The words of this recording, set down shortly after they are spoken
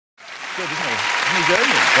Good, isn't he? Isn't he good?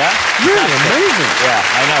 Yeah? Really amazing. Yeah,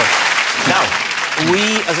 I know. Now, we,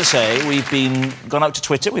 as I say, we've gone out to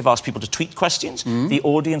Twitter. We've asked people to tweet questions. The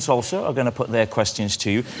audience also are going to put their questions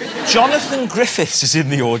to you. Jonathan Griffiths is in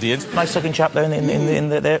the audience. Nice-looking chap there in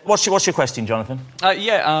there. What's your question, Jonathan?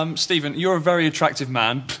 Stephen, you're a very attractive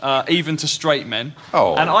man, even to straight men.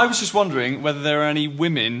 Oh. And I was just wondering whether there are any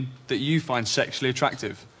women that you find sexually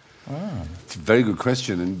attractive. It's a very good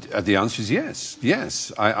question, and the answer is yes.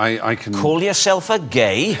 Yes, I can... Call yourself a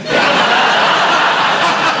gay?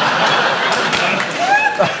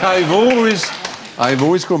 I've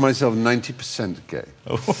always called myself 90% gay.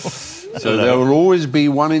 So there will always be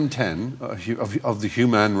 1 in 10 of the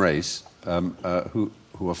human race who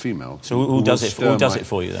are female. So who does it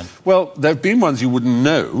for you then? Well, there have been ones you wouldn't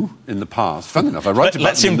know in the past. Funny enough, I write about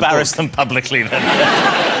Let's them in embarrass the book. them publicly then.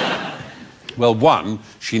 Well, one,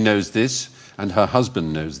 she knows this, and her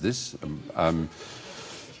husband knows this,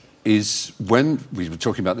 is when, we were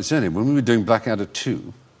talking about this earlier, when we were doing Blackadder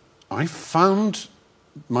 2, I found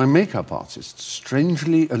my makeup artist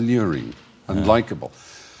strangely alluring and likeable.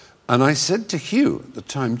 And I said to Hugh at the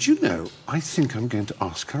time, do you know, I think I'm going to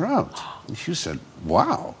ask her out. And Hugh said,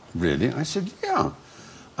 wow, really? I said, yeah,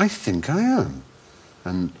 I think I am.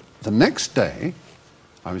 And the next day,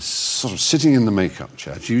 I was sort of sitting in the makeup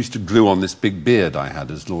chair. She used to glue on this big beard I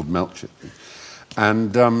had as Lord Melchett.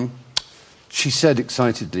 And she said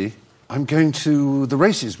excitedly, I'm going to the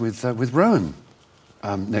races with Rowan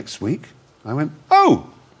next week. I went,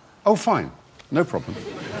 oh, fine, no problem.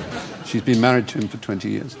 She's been married to him for 20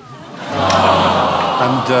 years.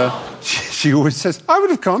 And she always says, I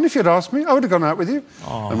would have gone if you'd asked me. I would have gone out with you.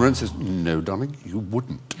 And Rowan says, no, darling, you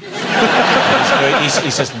wouldn't.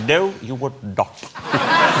 He says, no, you would not.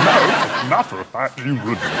 No, matter of fact, you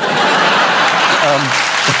wouldn't.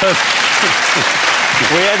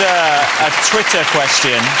 We had a Twitter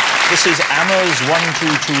question. This is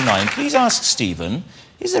Ammers1229. Please ask Stephen,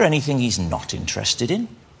 is there anything he's not interested in?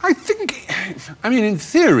 I mean, in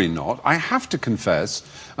theory not. I have to confess,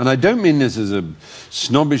 and I don't mean this as a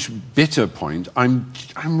snobbish, bitter point, I'm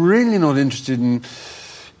really not interested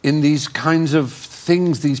in these kinds of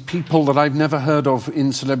things, these people that I've never heard of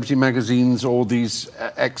in celebrity magazines or these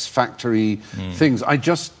X-Factory things. I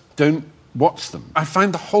just don't watch them. I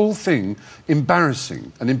find the whole thing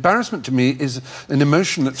embarrassing. And embarrassment to me is an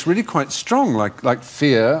emotion that's really quite strong, like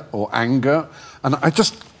fear or anger, and I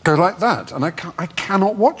just go like that, and I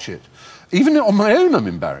cannot watch it. Even on my own, I'm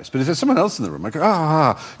embarrassed. But if there's someone else in the room, I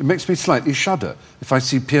go, it makes me slightly shudder if I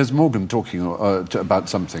see Piers Morgan talking about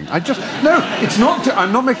something. No, it's not...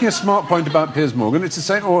 I'm not making a smart point about Piers Morgan. It's the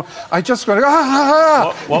same... Or I just go,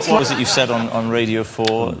 What was it you said on Radio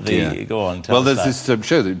 4? Go on, tell us there's that. this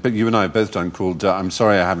show that you and I have both done called I'm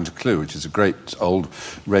Sorry I Haven't a Clue, which is a great old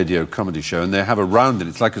radio comedy show, and they have a round, and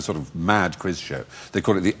it's like a sort of mad quiz show. They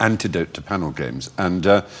call it the antidote to panel games.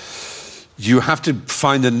 And... you have to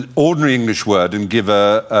find an ordinary English word and give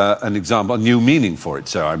an example, a new meaning for it.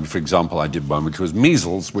 So, for example, I did one which was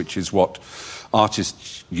measles, which is what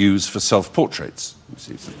artists use for self-portraits.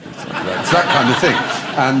 It's that kind of thing.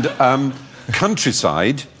 And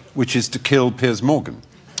countryside, which is to kill Piers Morgan.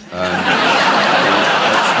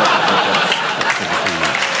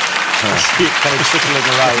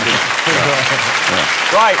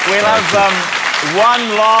 Right, we'll have... one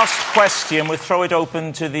last question. We'll throw it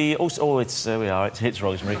open to the... there we are. It's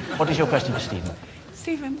Rosemary. What is your question for Stephen?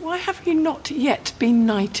 Stephen, why have you not yet been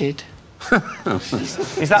knighted?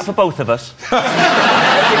 Is that for both of us?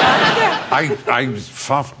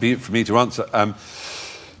 Far be it for me to answer.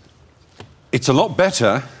 It's a lot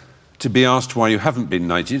better to be asked why you haven't been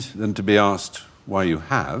knighted than to be asked why you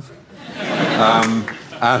have.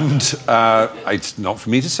 It's not for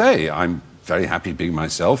me to say. I'm very happy being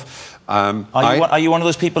myself. Are you one of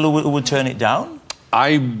those people who would turn it down?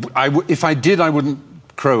 If I did, I wouldn't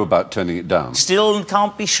crow about turning it down. Still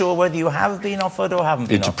can't be sure whether you have been offered or haven't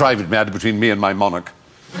been offered? It's a private matter between me and my monarch.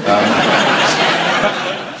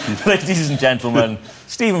 Ladies and gentlemen,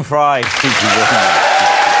 Stephen Fry. Thank you very much.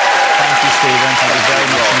 Thank you, Stephen. Thank you very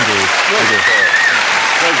much indeed.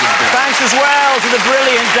 Thanks as well to the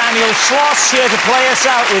brilliant Daniel Sloss here to play us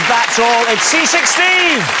out with That's All. It's Seasick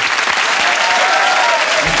Steve.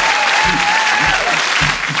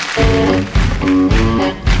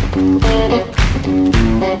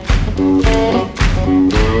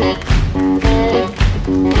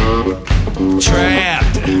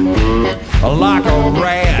 Trapped like a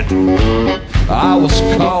rat, I was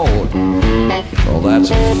caught. Oh, that's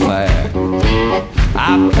a fact.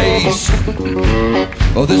 I paced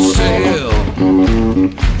the cell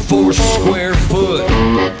for a square foot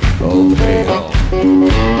of hell.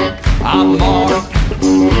 I'm marked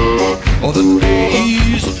or the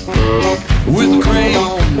days with the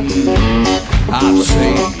crayon I've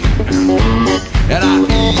seen, and I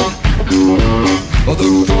eat the food,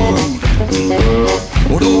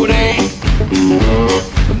 although it ain't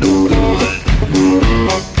no good.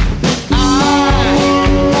 I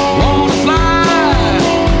wanna fly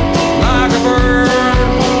like a bird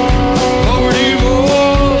over the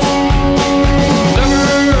walls, never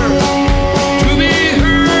to be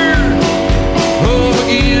heard of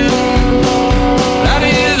again. That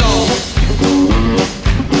is all.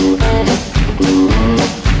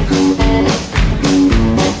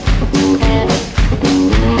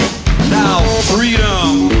 Now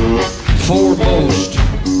freedom foremost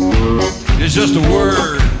is just a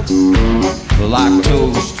word like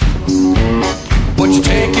toast, but you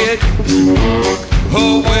take it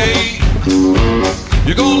away,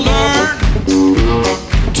 you're gonna learn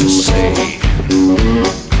to say,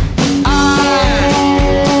 I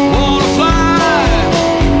wanna fly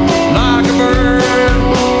like a bird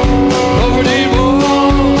over the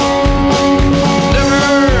walls, never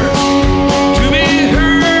to be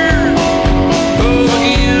heard of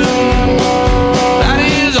again. That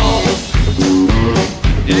is all.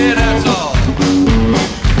 Yeah, that's all.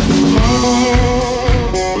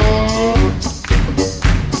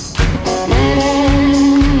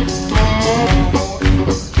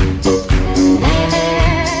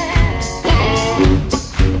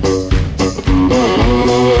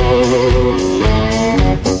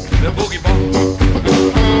 The boogie ball.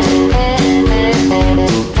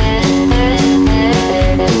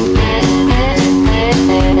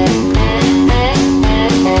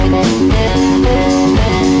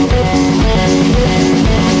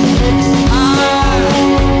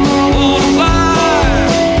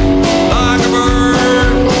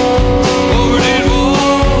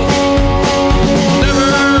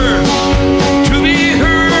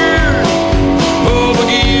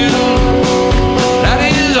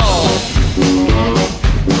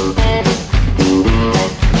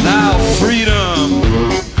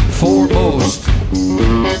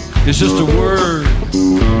 It's just a word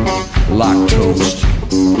like toast,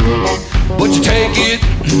 but you take it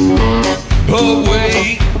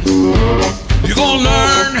away, you're gonna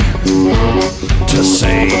learn to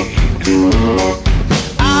say,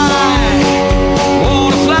 I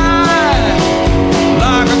wanna fly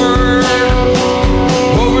like a bird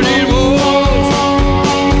over the walls,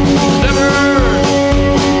 never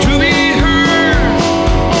to be heard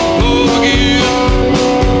of again.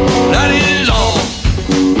 That is all.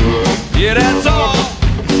 Yeah, that's all.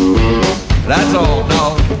 That's all.